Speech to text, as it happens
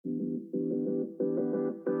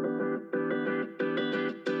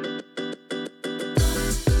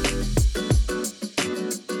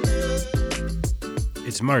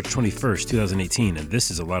It's March 21st, 2018, and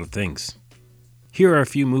this is A Lot of Things. Here are a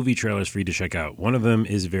few movie trailers for you to check out. One of them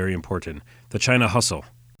is very important, The China Hustle.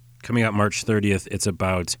 Coming out March 30th, it's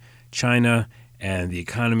about China and the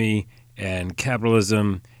economy and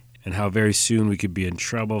capitalism and how very soon we could be in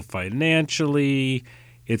trouble financially.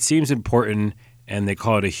 It seems important, and they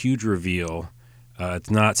call it a huge reveal.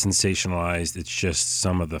 It's not sensationalized. It's just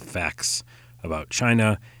some of the facts about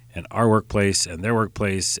China and our workplace and their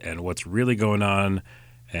workplace and what's really going on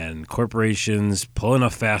and corporations pulling a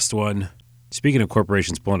fast one. Speaking of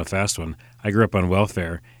corporations pulling a fast one, I grew up on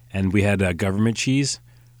welfare, and we had government cheese,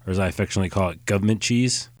 or as I affectionately call it, government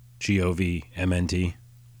cheese, Govmnt,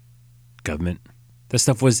 government. That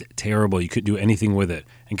stuff was terrible. You couldn't do anything with it.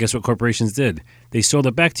 And guess what corporations did? They sold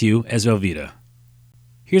it back to you as Velveeta.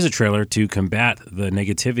 Here's a trailer to combat the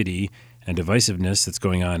negativity and divisiveness that's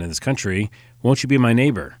going on in this country. Won't You Be My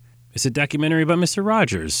Neighbor? It's a documentary about Mr.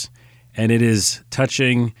 Rogers, and it is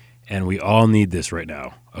touching, and we all need this right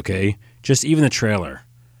now, okay? Just even the trailer.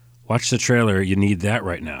 Watch the trailer. You need that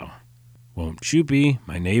right now. Won't you be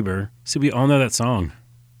my neighbor? So we all know that song.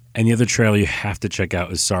 And the other trailer you have to check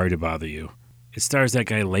out is Sorry to Bother You. It stars that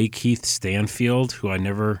guy Lakeith Stanfield, who I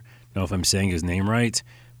never know if I'm saying his name right,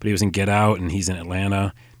 but he was in Get Out, and he's in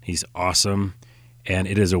Atlanta. He's awesome. And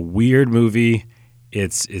it is a weird movie.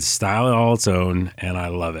 It's style all its own, and I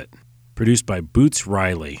love it. Produced by Boots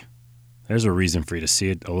Riley. There's a reason for you to see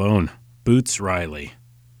it alone. Boots Riley.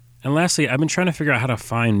 And lastly, I've been trying to figure out how to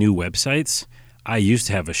find new websites. I used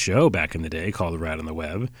to have a show back in the day called Rat on the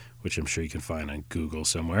Web, which I'm sure you can find on Google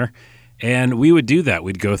somewhere. And we would do that.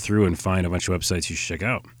 We'd go through and find a bunch of websites you should check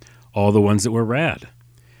out. All the ones that were rad.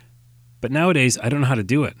 But nowadays, I don't know how to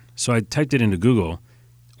do it. So I typed it into Google.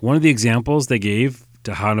 One of the examples they gave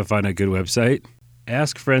to how to find a good website,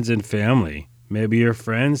 ask friends and family. Maybe your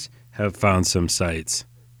friends have found some sites, ...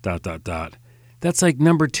 That's like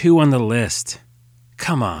number 2 on the list.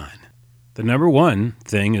 Come on. The number 1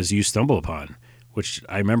 thing is You Stumble Upon, which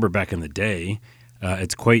I remember back in the day.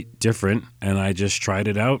 It's quite different, and I just tried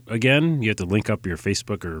it out again. You have to link up your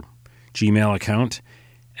Facebook or Gmail account,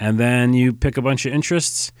 and then you pick a bunch of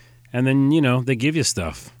interests, and then, they give you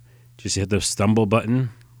stuff. Just hit the stumble button,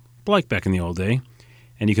 like back in the old day,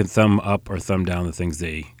 and you can thumb up or thumb down the things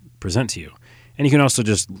they present to you. And you can also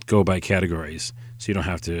just go by categories, so you don't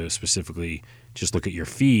have to specifically just look at your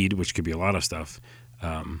feed, which could be a lot of stuff,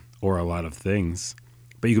 or a lot of things.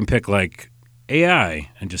 But you can pick like AI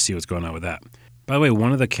and just see what's going on with that. By the way,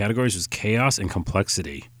 one of the categories was chaos and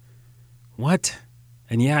complexity. What?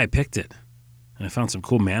 And yeah, I picked it. And I found some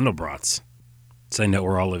cool Mandelbrats. So I know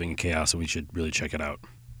we're all living in chaos, and we should really check it out.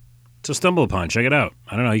 So Stumble Upon, check it out.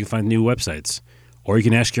 I don't know, you can find new websites. Or you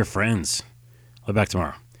can ask your friends. I'll be back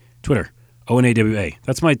tomorrow. Twitter, ONAWA.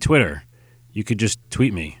 That's my Twitter. You could just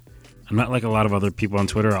tweet me. I'm not like a lot of other people on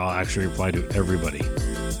Twitter. I'll actually reply to everybody.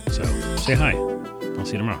 So say hi. I'll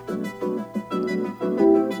see you tomorrow.